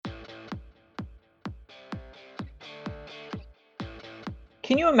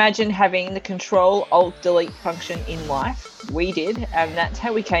Can you imagine having the Control Alt Delete function in life? We did, and that's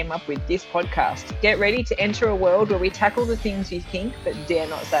how we came up with this podcast. Get ready to enter a world where we tackle the things you think but dare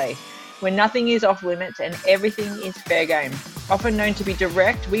not say, where nothing is off limits and everything is fair game. Often known to be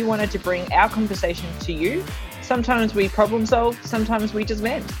direct, we wanted to bring our conversation to you. Sometimes we problem solve, sometimes we just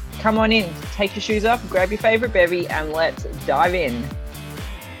vent. Come on in, take your shoes off, grab your favourite bevy, and let's dive in.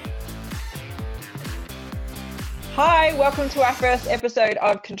 Hi, welcome to our first episode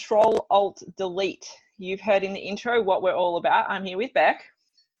of Control Alt Delete. You've heard in the intro what we're all about. I'm here with Beck.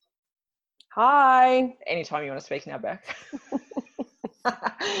 Hi. Anytime you want to speak now, Beck.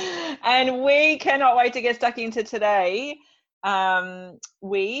 And we cannot wait to get stuck into today. We're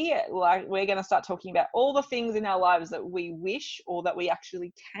going to start talking about all the things in our lives that we wish or that we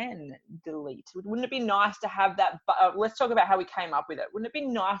actually can delete. Wouldn't it be nice to have that? Let's talk about how we came up with it. Wouldn't it be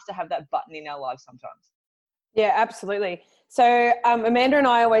nice to have that button in our lives sometimes? Yeah, absolutely. So Amanda and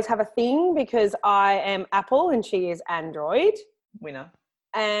I always have a thing because I am Apple and she is Android. Winner.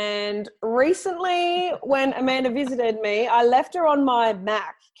 And recently when Amanda visited me, I left her on my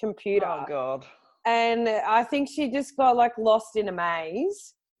Mac computer. Oh, God. And I think she just got lost in a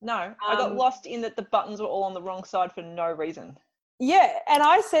maze. No, I got lost in that the buttons were all on the wrong side for no reason. Yeah, and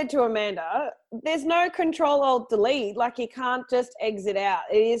I said to Amanda, there's no Control-Alt-Delete. You can't just exit out.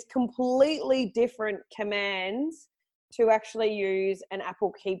 It is completely different commands to actually use an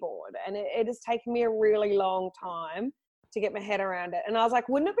Apple keyboard. And it has taken me a really long time to get my head around it. And I was like,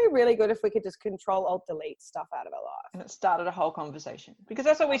 wouldn't it be really good if we could just Control-Alt-Delete stuff out of our life? And it started a whole conversation. Because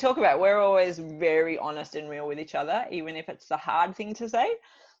that's what we talk about. We're always very honest and real with each other, even if it's a hard thing to say.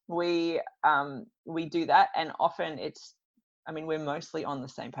 We do that, and often we're mostly on the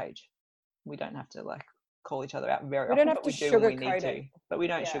same page. We don't have to call each other out very often. We don't have to sugarcoat it. But we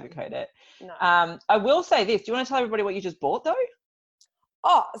don't sugarcoat it. No. I will say this. Do you want to tell everybody what you just bought though?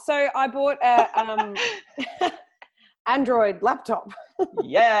 Oh, so I bought a Android laptop.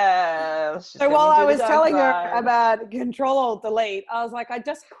 Yeah. So while I was telling her about Control-Alt-Delete, I was like, I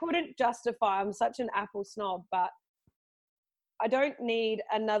just couldn't justify. I'm such an Apple snob, but I don't need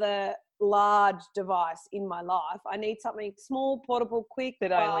another large device in my life. I need something small, portable, quick, that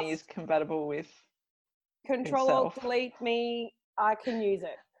fast. Only is compatible with Control-Alt-Delete me. I can use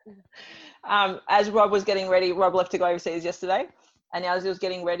it. As Rob was getting ready, Rob left to go overseas yesterday, and as he was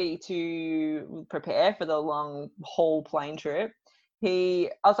getting ready to prepare for the long haul plane trip, I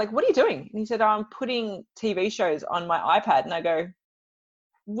was like, "What are you doing?" And he said, "I'm putting TV shows on my iPad." And I go,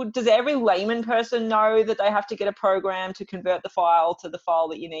 does every layman person know that they have to get a program to convert the file to the file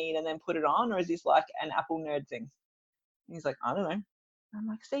that you need and then put it on? Or is this like an Apple nerd thing? And he's like, I don't know. I'm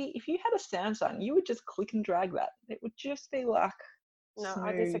like, see, if you had a Samsung, you would just click and drag that. It would just be like No, smooth.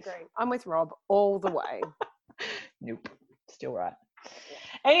 I disagree. I'm with Rob all the way. Nope. Still right.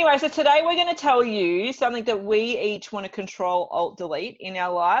 Anyway, so today we're going to tell you something that we each want to Control-Alt-Delete in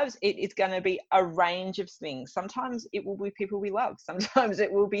our lives. It is going to be a range of things. Sometimes it will be people we love. Sometimes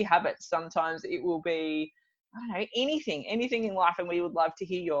it will be habits. Sometimes it will be, I don't know, anything in life, and we would love to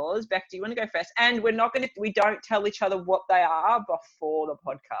hear yours. Beck, do you want to go first? And we don't tell each other what they are before the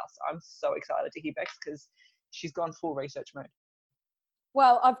podcast. I'm so excited to hear Beck's because she's gone full research mode.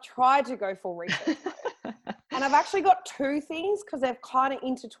 Well, I've tried to go full research mode. And I've actually got two things because they've kind of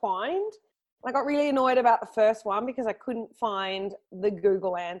intertwined. I got really annoyed about the first one because I couldn't find the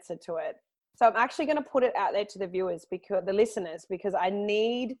Google answer to it. So I'm actually going to put it out there to the viewers, the listeners, because I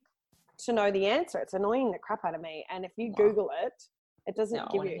need to know the answer. It's annoying the crap out of me. And if you Google it, it doesn't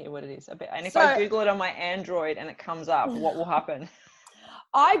give you. I want to hear what it is. And if I Google it on my Android and it comes up, what will happen?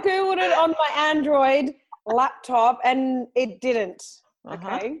 I Googled it on my Android laptop and it didn't.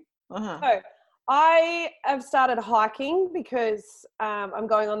 Okay. So I have started hiking because I'm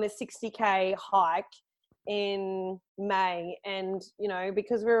going on this 60K hike in May, and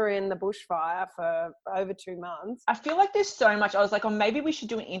because we were in the bushfire for over 2 months. I feel like there's so much. I was like, maybe we should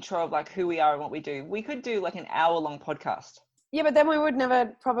do an intro of who we are and what we do. We could do an hour-long podcast. Yeah, but then we would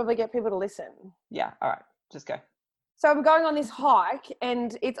never probably get people to listen. Yeah, all right, just go. So I'm going on this hike,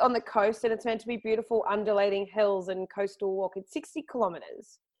 and it's on the coast, and it's meant to be beautiful undulating hills and coastal walk. It's 60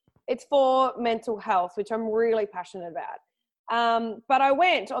 kilometers. It's for mental health, which I'm really passionate about. But I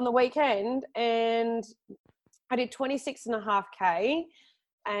went on the weekend and I did 26.5K.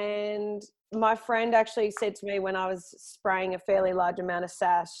 And my friend actually said to me when I was spraying a fairly large amount of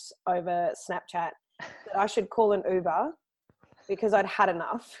sash over Snapchat that I should call an Uber because I'd had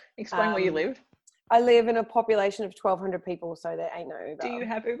enough. Explain where you live. I live in a population of 1,200 people, so there ain't no Uber. Do you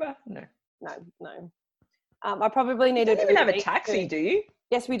have Uber? No. No. I probably needed. You don't even have a taxi, do you?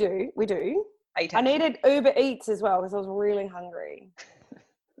 Yes, we do. I needed Uber Eats as well because I was really hungry.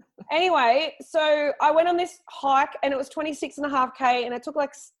 Anyway, so I went on this hike and it was 26.5K and it took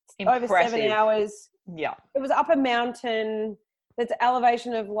like over 7 Impressive. hours. Yeah. It was up a mountain that's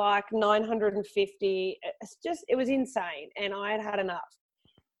elevation of like 950. It was insane. And I had enough.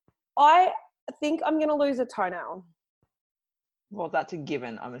 I think I'm going to lose a toenail. Well, that's a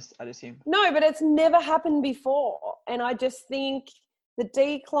given, I'd assume. No, but it's never happened before. And I just think the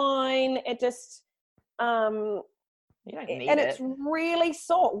decline, it just, You don't need and it. it's really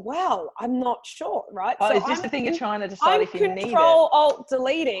sore. Well, I'm not sure, right? Oh, So is this the thing you're trying to decide if you need it?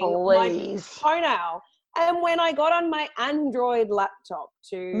 Control-Alt-deleting Please. my toenail. And when I got on my Android laptop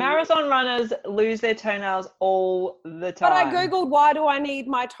to... Marathon runners lose their toenails all the time. But I Googled, why do I need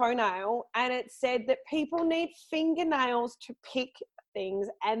my toenail? And it said that people need fingernails to pick things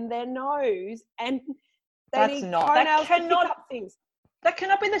and their nose. And they need toenails to pick up things. That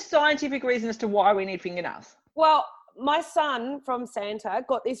cannot be the scientific reason as to why we need fingernails. Well, my son from Santa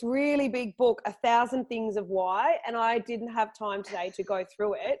got this really big book, 1,000 Things of Why, and I didn't have time today to go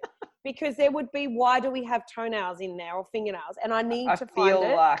through it because there would be, why do we have toenails in there or fingernails? And I need to find it. I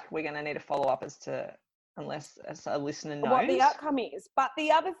feel like we're going to need a follow-up as to, unless as a listener knows. What the outcome is. But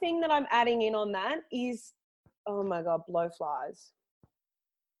the other thing that I'm adding in on that is, oh my God, blowflies.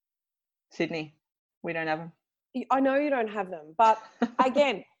 Sydney, we don't have them. I know you don't have them, but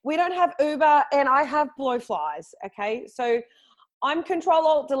again, we don't have Uber and I have blowflies, okay? So I'm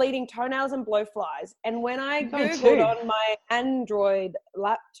Control-Alt-deleting toenails and blowflies. And when I Googled on my Android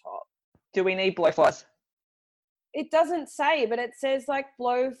laptop. Do we need blowflies? It doesn't say, but it says like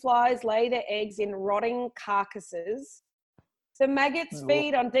blowflies lay their eggs in rotting carcasses. The maggots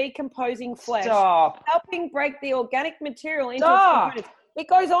feed on decomposing flesh, helping break the organic material into its components. It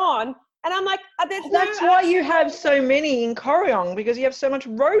goes on. And I'm like, that's why you have so many in Corryong, because you have so much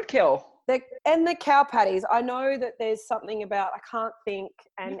roadkill. And the cow patties. I know that there's something about, I can't think.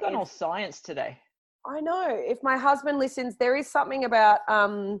 And you've got all science today. I know. If my husband listens, there is something about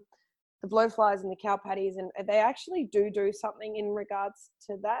the blowflies and the cow patties, and they actually do something in regards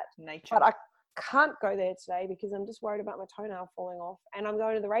to that. Nature. But I can't go there today because I'm just worried about my toenail falling off, and I'm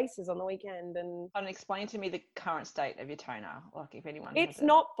going to the races on the weekend. And explain to me the current state of your toenail, like if anyone. It's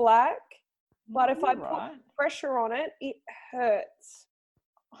not black, but if I put pressure on it, it hurts.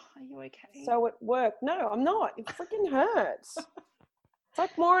 Are you okay? So it worked. No, I'm not. It freaking hurts. It's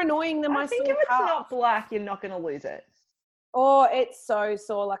like more annoying than my sore calf. I think if it's not black, you're not going to lose it. Oh, it's so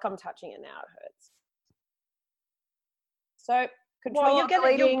sore. Like I'm touching it now. It hurts. So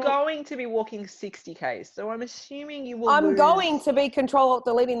Control-Alt-deleting. You're going to be walking 60Ks, so I'm assuming you will I'm going to be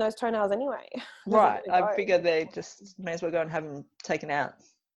Control-Alt-deleting those toenails anyway. Right. I figured they just may as well go and have them taken out,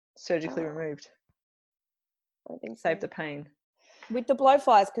 surgically removed. I think Save the pain. With the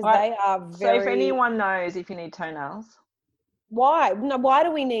blowflies, because they are very... So if anyone knows if you need toenails. Why? No, why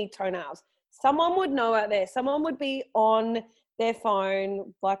do we need toenails? Someone would know out there. Someone would be on their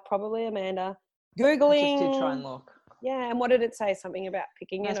phone, like probably Amanda, Googling. I just did try and look. Yeah, and what did it say? Something about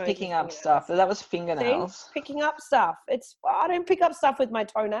picking your nose? Picking up stuff. That was fingernails. See? Picking up stuff. I don't pick up stuff with my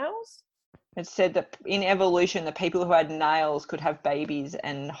toenails. It said that in evolution, the people who had nails could have babies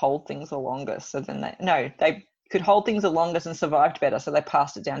and hold things the longest. So then they could hold things the longest and survived better. So they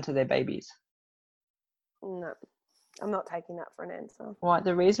passed it down to their babies. No, I'm not taking that for an answer. Right.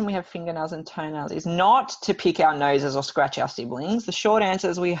 The reason we have fingernails and toenails is not to pick our noses or scratch our siblings. The short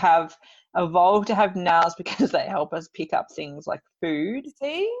answer is we have evolved to have nails because they help us pick up things like food.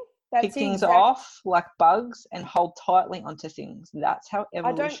 See? Pick things off like bugs and hold tightly onto things. That's how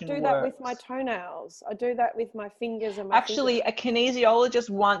evolution works. I don't do that with my toenails. I do that with my fingers and my Actually, a kinesiologist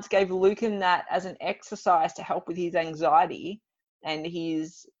once gave Lucan that as an exercise to help with his anxiety and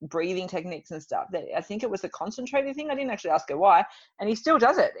his breathing techniques and stuff. I think it was the concentrated thing. I didn't actually ask her why. And he still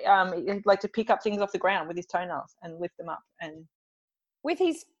does it. He'd like to pick up things off the ground with his toenails and lift them up. And with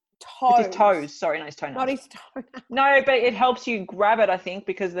his toes. With his toes. Sorry, not his toenails. Not his toenails. No, but it helps you grab it, I think,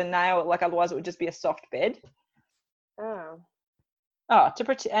 because the nail, like otherwise it would just be a soft bed. Oh. Oh,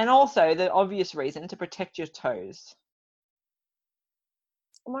 and also the obvious reason, to protect your toes.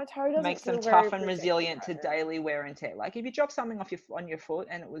 My toe doesn't makes them feel tough and resilient to daily wear and tear. Like if you drop something on your foot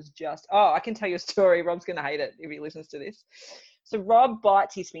and it was just, I can tell you a story. Rob's going to hate it if he listens to this. So Rob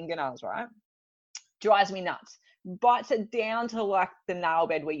bites his fingernails, right? Drives me nuts. Bites it down to like the nail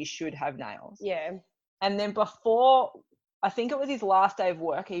bed where you should have nails. Yeah. And then before, I think it was his last day of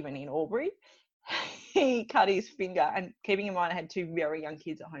work even in Albury, he cut his finger, and keeping in mind I had two very young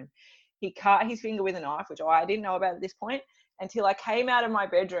kids at home. He cut his finger with a knife, which I didn't know about at this point, until I came out of my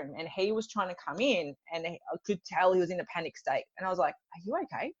bedroom and he was trying to come in and I could tell he was in a panic state. And I was like, are you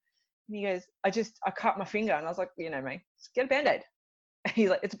okay? And he goes, I cut my finger. And I was like, you know me, just get a Band-Aid. And he's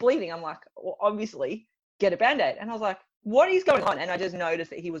like, it's bleeding. I'm like, well, obviously, get a Band-Aid. And I was like, what is going on? And I just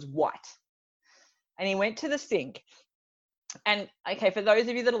noticed that he was white. And he went to the sink. And okay, for those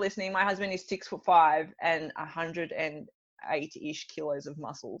of you that are listening, my husband is 6'5" and 108-ish kilos of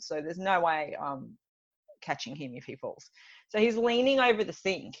muscle. So there's no way I'm catching him if he falls. So he's leaning over the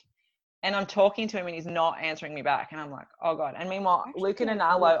sink. And I'm talking to him and he's not answering me back. And I'm like, oh God. And meanwhile, Luke and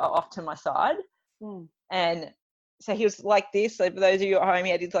Analo are off to my side. And so he was like this. So for those of you at home,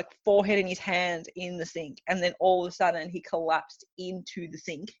 he had his like forehead in his hands in the sink. And then all of a sudden he collapsed into the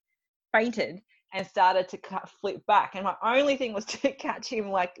sink, fainted, and started to flip back. And my only thing was to catch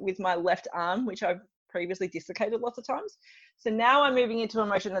him like with my left arm, which I've previously dislocated lots of times. So now I'm moving into a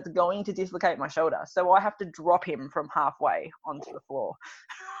motion that's going to dislocate my shoulder. So I have to drop him from halfway onto the floor.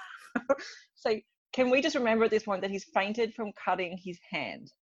 So can we just remember at this point that he's fainted from cutting his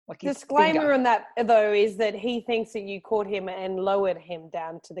hand? Like his disclaimer finger. on that though is that he thinks that you caught him and lowered him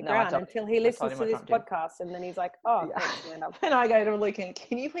down to the ground until he listens to this podcast, and then he's like, oh, thanks, man. And I go to Luke, and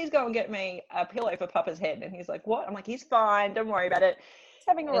can you please go and get me a pillow for Papa's head? And he's like, what? I'm like, he's fine, don't worry about it. He's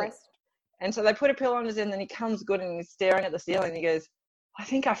having a rest. And so they put a pillow on his head, and then he comes good and he's staring at the ceiling and he goes, I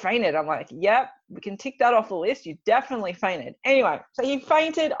think I fainted. I'm like, yep, we can tick that off the list. You definitely fainted. Anyway, so he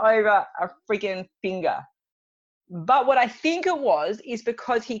fainted over a freaking finger. But what I think it was is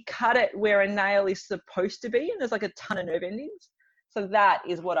because he cut it where a nail is supposed to be, and there's like a ton of nerve endings. So that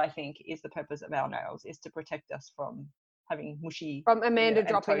is what I think is the purpose of our nails, is to protect us from having mushy... From Amanda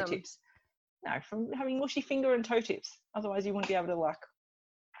dropping them. Tips. No, from having mushy finger and toe tips. Otherwise you wouldn't be able to like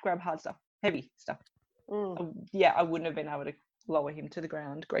grab hard stuff, heavy stuff. Yeah, I wouldn't have been able to lower him to the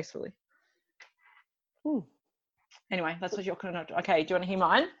ground gracefully. Anyway, that's what you're going to know. Okay, do you want to hear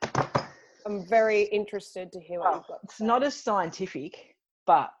mine? I'm very interested to hear what you've got. It's not as scientific,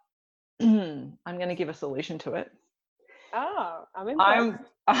 but I'm going to give a solution to it. Oh, I'm impressed.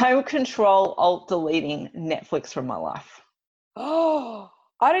 I'm control alt deleting Netflix from my life. Oh,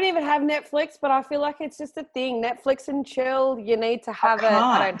 I don't even have Netflix, but I feel like it's just a thing. Netflix and chill, you need to have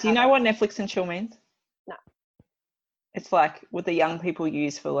it. Do you know what Netflix and chill means? No. It's like what the young people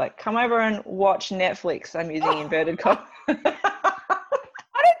use for like, come over and watch Netflix. I'm using inverted commas. I don't think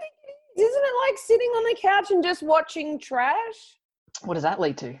it is. Isn't it like sitting on the couch and just watching trash? What does that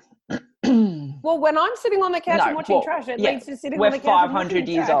lead to? Well, when I'm sitting on the couch and watching trash, it leads to sitting on the couch. We're 500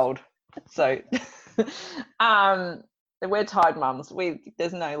 years old. So we're tired mums.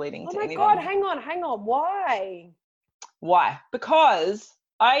 There's no leading to anything. Oh my God, hang on. Why? Because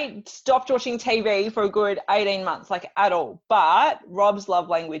I stopped watching TV for a good 18 months, like at all. But Rob's love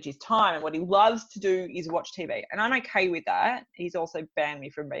language is time, and what he loves to do is watch TV. And I'm okay with that. He's also banned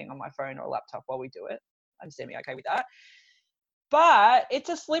me from being on my phone or laptop while we do it. I'm semi-okay with that. But it's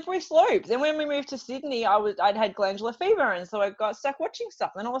a slippery slope. Then when we moved to Sydney, I'd had glandular fever, and so I got stuck watching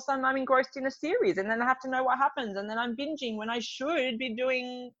stuff. And all of a sudden I'm engrossed in a series, and then I have to know what happens. And then I'm binging when I should be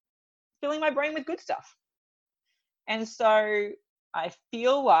filling my brain with good stuff. And so I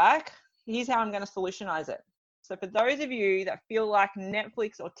feel like here's how I'm going to solutionize it. So for those of you that feel like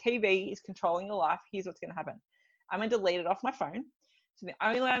Netflix or TV is controlling your life, here's what's going to happen. I'm going to delete it off my phone. So the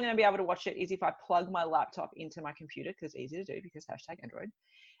only way I'm going to be able to watch it is if I plug my laptop into my computer, because it's easy to do because #Android.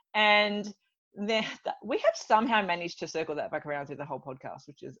 And then we have somehow managed to circle that back around through the whole podcast,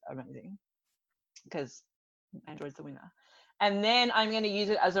 which is amazing because Android's the winner. And then I'm going to use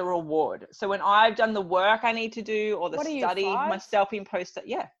it as a reward. So when I've done the work I need to do or the study, my self-imposed,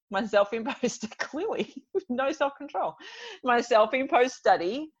 clearly, no self-control. My self-imposed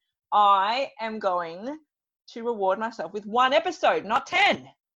study, I am going to reward myself with 1 episode, not 10.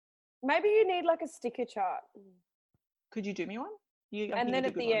 Maybe you need like a sticker chart. Could you do me one? And then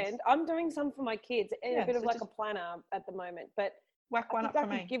at the end, I'm doing some for my kids, a bit of like a planner at the moment, but whack one up for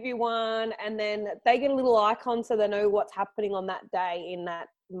me. I could give you one, and then they get a little icon so they know what's happening on that day in that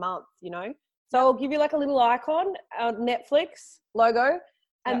month, So I'll give you like a little icon, Netflix logo,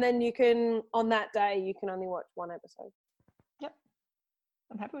 and then you can, on that day, you can only watch 1 episode. Yep.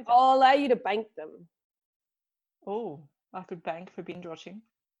 I'm happy with that. I'll allow you to bank them. Oh, I could bank for binge watching.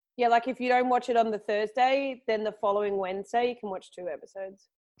 Yeah, like if you don't watch it on the Thursday, then the following Wednesday you can watch 2 episodes.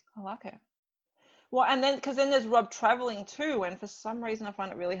 I like it. Well, and then because then there's Rob traveling too, and for some reason I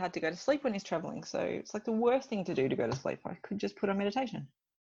find it really hard to go to sleep when he's traveling. So it's like the worst thing to do to go to sleep. I could just put on meditation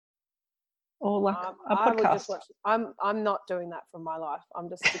or like a podcast. I'm not doing that for my life. I'm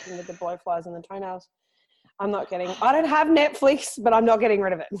just sticking with the blowflies and the toenails. I don't have Netflix, but I'm not getting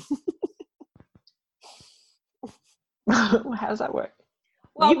rid of it. How does that work?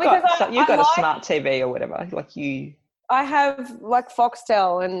 Well, you've got a smart TV or whatever. Like you. I have like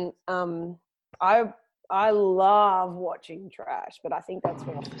Foxtel, and I I love watching trash, but I think that's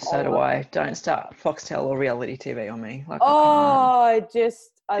for So do I. Don't start Foxtel or reality TV on me. Like, I it's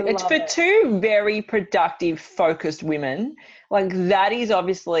love for it. two very productive, focused women. Like, that is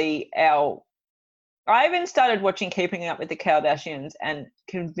obviously I even started watching Keeping Up with the Kardashians and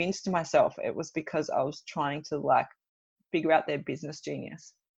convinced myself it was because I was trying to like figure out their business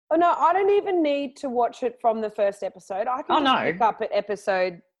genius. Oh no, I don't even need to watch it from the first episode. I can just pick up at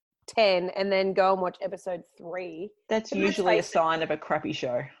episode 10 and then go and watch episode 3. That's usually a sign of a crappy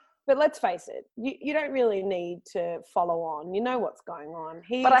show. But let's face it, you don't really need to follow on. You know what's going on.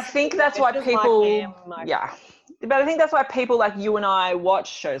 But I think that's why people, But I think that's why people like you and I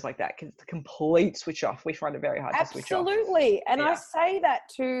watch shows like that, because it's a complete switch off. We find it very hard to switch off. Absolutely. And I say that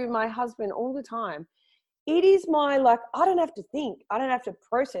to my husband all the time. It is my, like, I don't have to think. I don't have to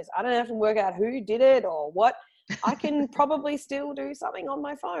process. I don't have to work out who did it or what. I can probably still do something on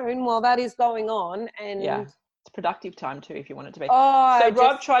my phone while that is going on. And it's productive time too if you want it to be.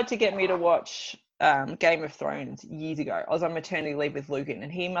 Rob tried to get me to watch Game of Thrones years ago. I was on maternity leave with Lucan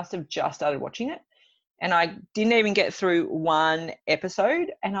and he must have just started watching it. And I didn't even get through one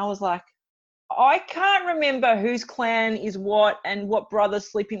episode. And I was like, I can't remember whose clan is what and what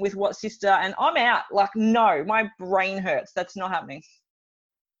brother's sleeping with what sister. And I'm out. Like, no, my brain hurts. That's not happening.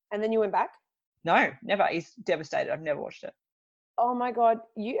 And then you went back? No, never. He's devastated. I've never watched it. Oh my God.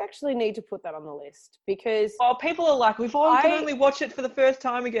 You actually need to put that on the list because... Oh, people are like, we can only watch it for the first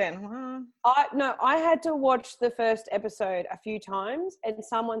time again. I had to watch the first episode a few times and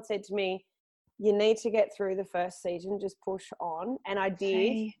someone said to me, you need to get through the first season, just push on. And I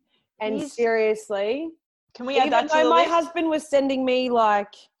did. And seriously, can we add that to the my list? husband was sending me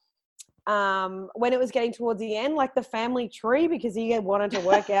like, when it was getting towards the end, like the family tree, because he wanted to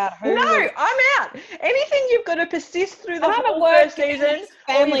work out who. No, I'm out. Anything you've got to persist through the whole first season,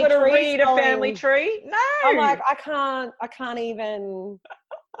 or you've got to read a family tree. No. I'm like, I can't even.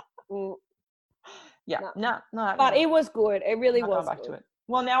 No. But it was good. It really was. Back to it.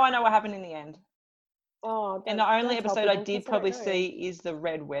 Well, now I know what happened in the end. Oh, and the only episode I did probably see is the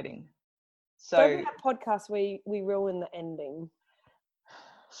Red Wedding. So don't do that podcast where we ruin the ending.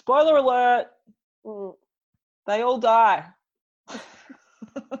 Spoiler alert. They all die.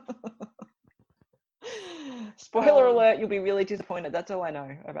 Spoiler alert, you'll be really disappointed. That's all I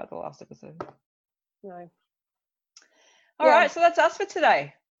know about the last episode. No. All right, so that's us for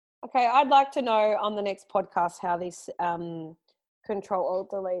today. Okay, I'd like to know on the next podcast how this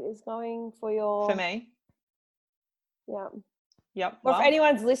Control-Alt-Delete is going for me. Yeah. Yep. Well, if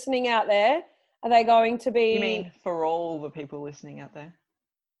anyone's listening out there, are they going to be... You mean for all the people listening out there?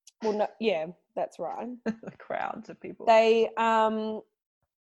 Well, no, yeah, that's right. The crowds of people. They, I want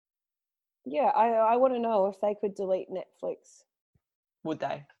to know if they could delete Netflix. Would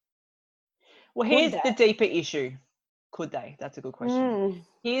they? Well, here's the deeper issue. Could they? That's a good question.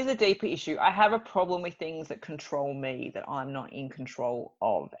 Here's a deeper issue. I have a problem with things that control me that I'm not in control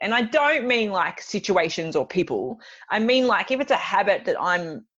of. And I don't mean like situations or people. I mean like if it's a habit that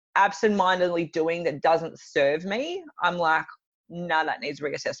I'm absentmindedly doing that doesn't serve me, I'm like, no, that needs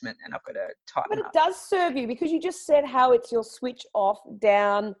reassessment and I've got to tighten up. But it does serve you because you just said how it's your switch off,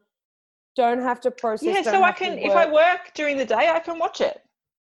 down, don't have to process. Yeah, so I can, if I work during the day, I can watch it.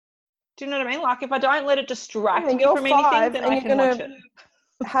 Do you know what I mean? Like if I don't let it distract me from anything, then I can watch it.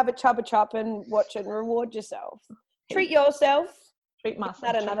 Have a chubba chup and watch it and reward yourself. Treat yourself. Treat myself.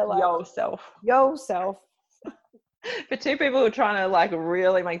 Not another yourself. For two people who are trying to like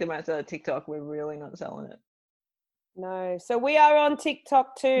really make the most out of TikTok, we're really not selling it. No. So we are on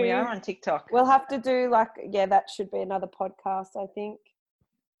TikTok too. We are on TikTok. We'll have to do that should be another podcast, I think.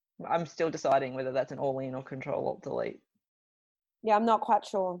 I'm still deciding whether that's an all-in or Control-Alt-Delete. Yeah, I'm not quite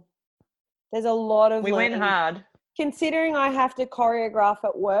sure. There's a lot of learning. Went hard. Considering I have to choreograph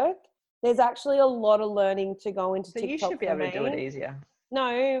at work, there's actually a lot of learning to go into TikTok. You should be able to do it easier.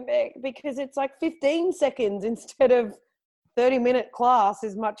 No, because it's like 15 seconds instead of 30-minute class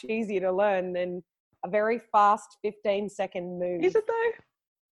is much easier to learn than a very fast 15-second move. Is it though?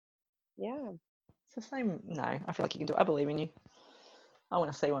 Yeah. It's the same. No, I feel like you can do it. I believe in you. I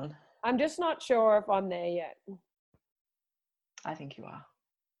want to see one. I'm just not sure if I'm there yet. I think you are.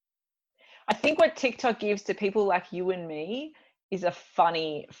 I think what TikTok gives to people like you and me is a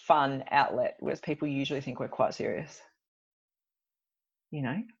funny, fun outlet, whereas people usually think we're quite serious. You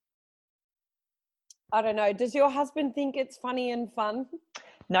know? I don't know. Does your husband think it's funny and fun?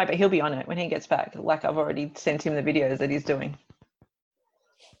 No, but he'll be on it when he gets back. Like I've already sent him the videos that he's doing.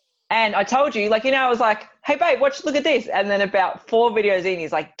 And I told you, I was like, hey, babe, look at this. And then about 4 videos in,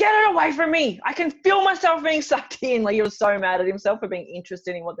 he's like, get it away from me. I can feel myself being sucked in. Like he was so mad at himself for being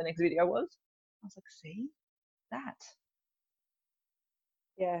interested in what the next video was. I was like, see that.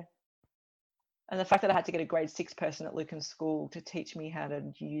 Yeah. And the fact that I had to get a grade 6 person at Lucan's school to teach me how to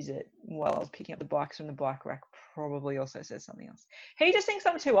use it while I was picking up the bikes from the bike rack probably also says something else. He just thinks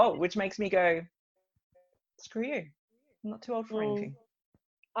I'm too old, which makes me go, screw you. I'm not too old for anything.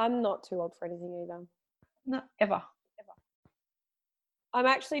 I'm not too old for anything either. Not ever. I'm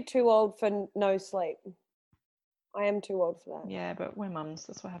actually too old for no sleep. I am too old for that. Yeah, but we're mums.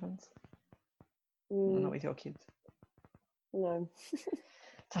 That's what happens. Not with your kids. No.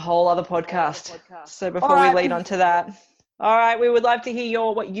 It's a whole other podcast. So before we lead on to that, all right, we would love to hear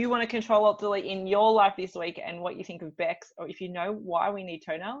what you want to control alt delete in your life this week and what you think of Bex, or if you know why we need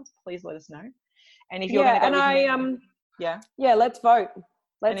toenails, please let us know. And if you're going to go with me, let's vote.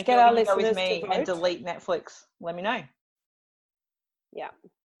 Let's get our listeners with me to vote and delete Netflix. Let me know. Yeah.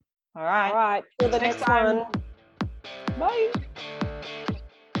 All right. All right. Till the next one. Bye.